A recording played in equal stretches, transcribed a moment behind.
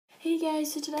Hey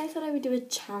guys, so today I thought I would do a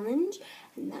challenge,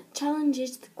 and that challenge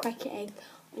is the crack your egg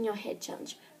on your head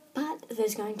challenge. But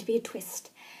there's going to be a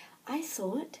twist. I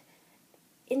thought,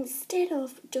 instead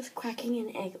of just cracking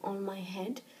an egg on my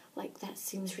head, like that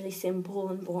seems really simple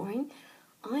and boring,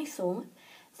 I thought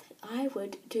that I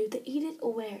would do the eat it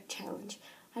or wear it challenge.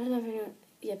 I don't know if anyone,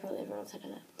 probably everyone else heard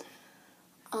of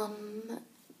that.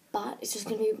 But it's just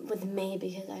going to be with me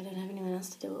because I don't have anyone else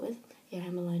to do it with. Yeah,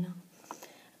 I'm alone now.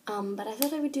 But I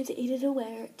thought I would do the eat it or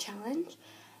wear it challenge,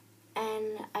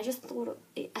 and I just thought,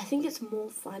 I think it's more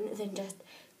fun than just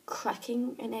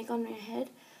cracking an egg on your head.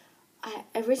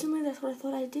 Originally that's what I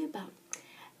thought I'd do, but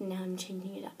now I'm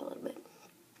changing it up a little bit.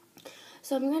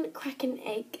 So I'm going to crack an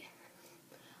egg.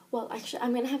 Well, actually,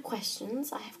 I'm going to have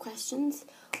questions. I have questions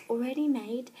already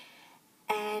made,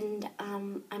 and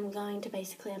I'm going to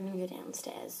go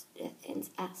downstairs and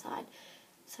outside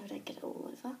so I don't get it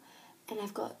all over. And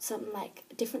I've got some,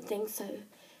 different things, so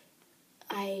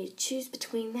I choose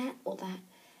between that or that.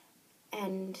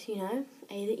 And, I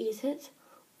either eat it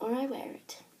or I wear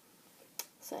it.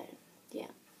 So, yeah.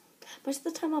 Most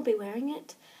of the time I'll be wearing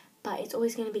it, but it's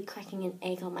always going to be cracking an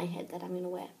egg on my head that I'm going to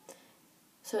wear.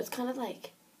 So it's kind of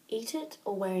like, eat it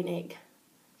or wear an egg.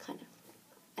 Kind of.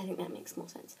 I think that makes more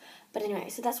sense. But anyway,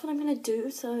 so that's what I'm going to do,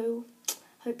 so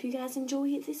hope you guys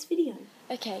enjoy this video.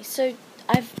 Okay, so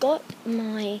I've got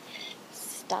my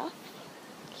stuff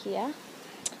here.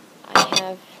 I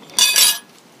have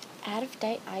out of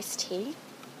date iced tea.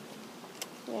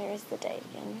 Where is the date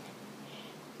again?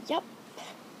 Yep.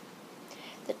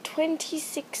 The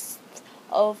 26th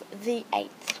of the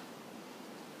 8th.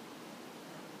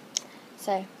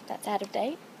 So that's out of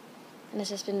date. And it's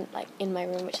just been in my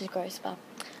room, which is gross, but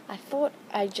I thought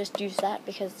I'd just use that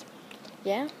because,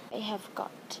 yeah. I have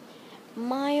got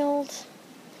mild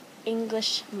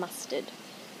English mustard,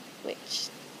 which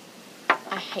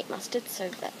I hate mustard, so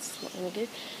that's not going to do.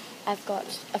 I've got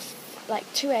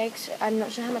 2 eggs. I'm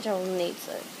not sure how much I will need,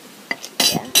 so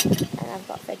yeah. And I've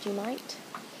got Vegemite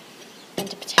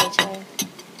and a potato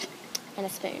and a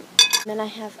spoon. And then I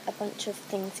have a bunch of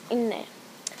things in there.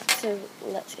 So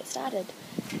let's get started.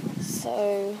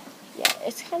 So yeah,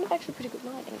 it's kind of actually pretty good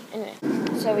lighting. Anyway,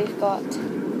 so we've got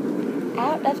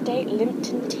out of date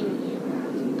Lipton tea.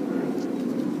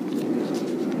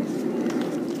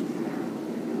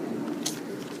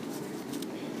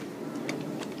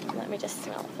 Let me just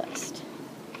smell it first.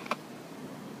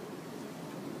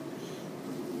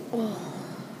 Oh.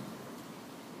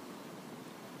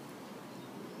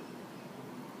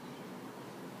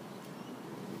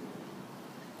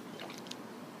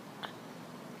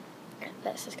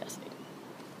 That's disgusting.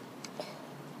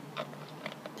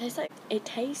 It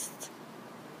tastes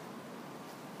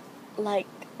like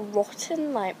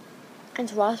rotten,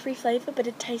 it's raspberry flavour, but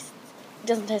it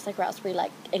doesn't taste like raspberry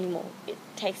anymore. It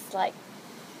tastes like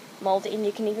mouldy, and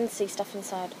you can even see stuff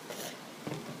inside.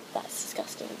 That's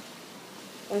disgusting.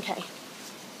 Okay,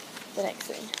 the next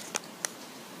thing.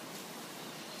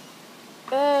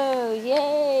 Oh,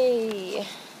 yay!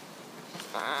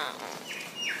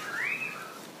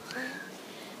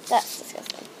 That's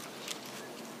disgusting.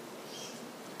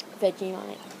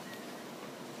 Vegemite.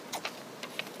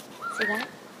 See that?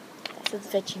 That says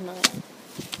Vegemite.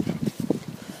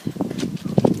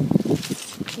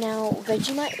 Now,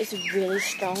 Vegemite is really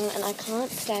strong, and I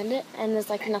can't stand it, and there's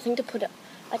nothing to put it.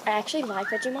 I actually like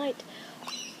Vegemite,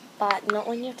 but not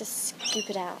when you have to scoop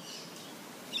it out.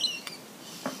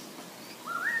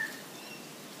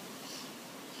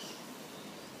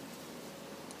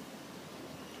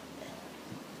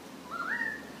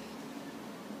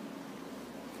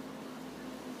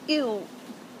 Ew.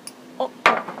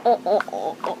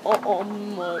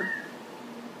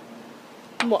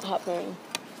 What happened?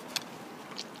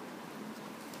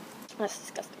 That's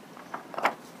disgusting.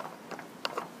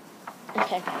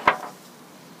 Okay.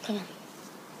 Come on.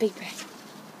 Big breath.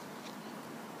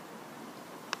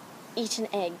 Eat an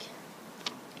egg.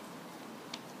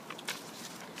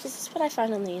 This is what I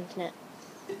find on the internet.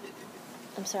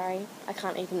 I'm sorry, I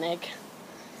can't eat an egg.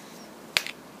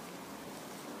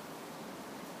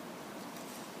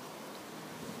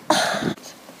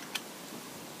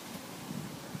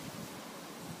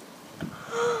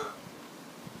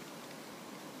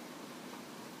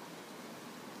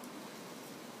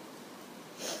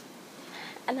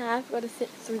 And I've got to sit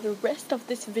through the rest of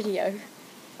this video.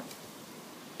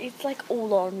 It's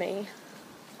all on me.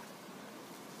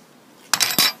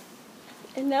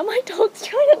 And now my dog's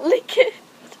trying to lick it.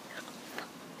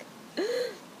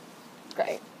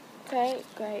 Great.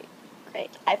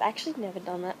 I've actually never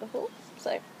done that before.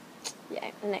 So,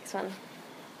 yeah, the next one.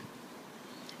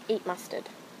 Eat mustard.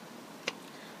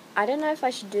 I don't know if I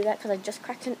should do that because I just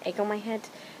cracked an egg on my head.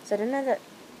 So I don't know that...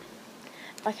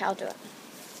 Okay, I'll do it.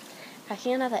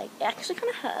 Cracking another egg. It actually kind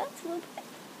of hurts a little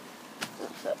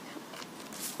bit.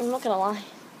 I'm not going to lie.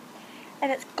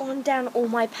 And it's gone down all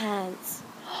my pants.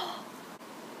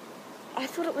 I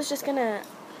thought it was just going to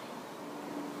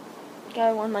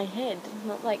go on my head.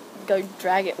 Not like go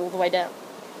drag it all the way down.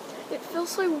 It feels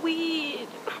so weird.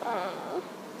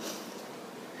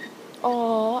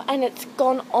 Oh, and it's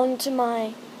gone onto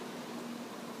my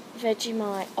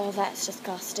Vegemite. Oh, that's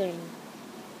disgusting.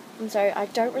 I'm sorry, I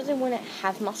don't really want to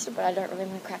have mustard, but I don't really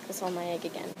want to crack this on my egg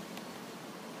again.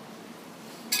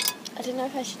 I don't know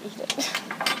if I should eat it.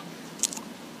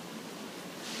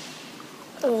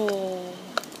 Oh.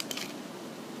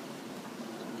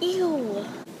 Ew.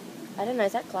 I don't know,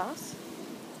 is that glass?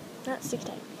 That's stick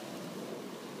tape.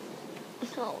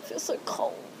 Oh, it feels so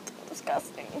cold.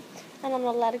 Disgusting. And I'm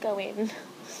not allowed to go in.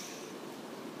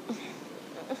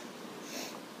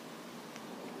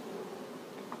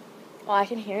 Oh, I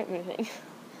can hear it moving.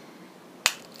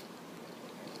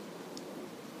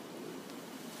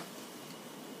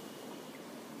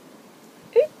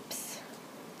 Oops.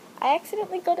 I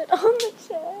accidentally got it on the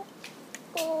chair.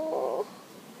 Oh,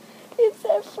 it's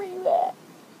everywhere.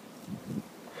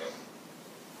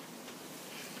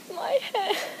 My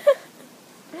hair.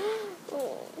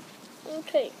 Oh.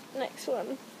 Okay, next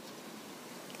one.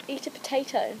 Eat a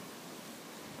potato.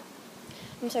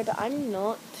 I'm sorry, but I'm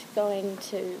not going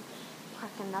to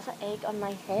crack another egg on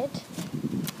my head.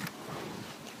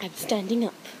 I'm standing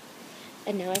up.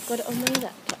 And now I've got it on my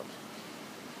laptop.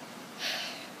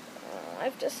 Oh,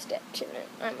 I've just stepped in it.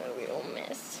 I'm a real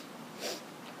mess.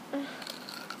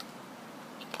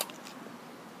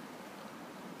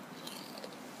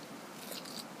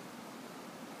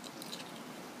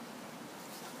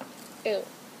 Ew.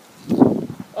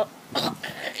 Oh.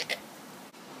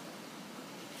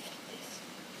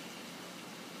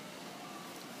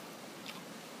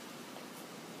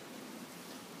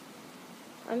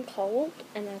 I'm cold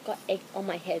and I've got egg on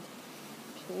my head.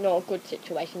 Not a good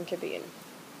situation to be in.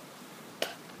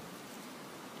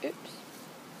 Oops.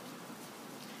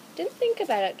 Didn't think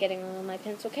about it getting on my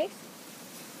pencil case.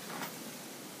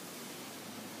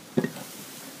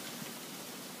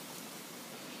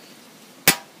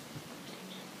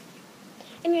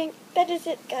 Anyway, that is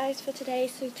it guys for today,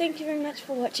 so thank you very much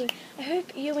for watching. I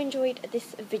hope you enjoyed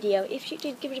this video. If you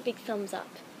did, give it a big thumbs up.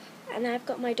 And I've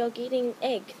got my dog eating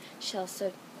egg shell,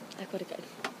 so I've got to go.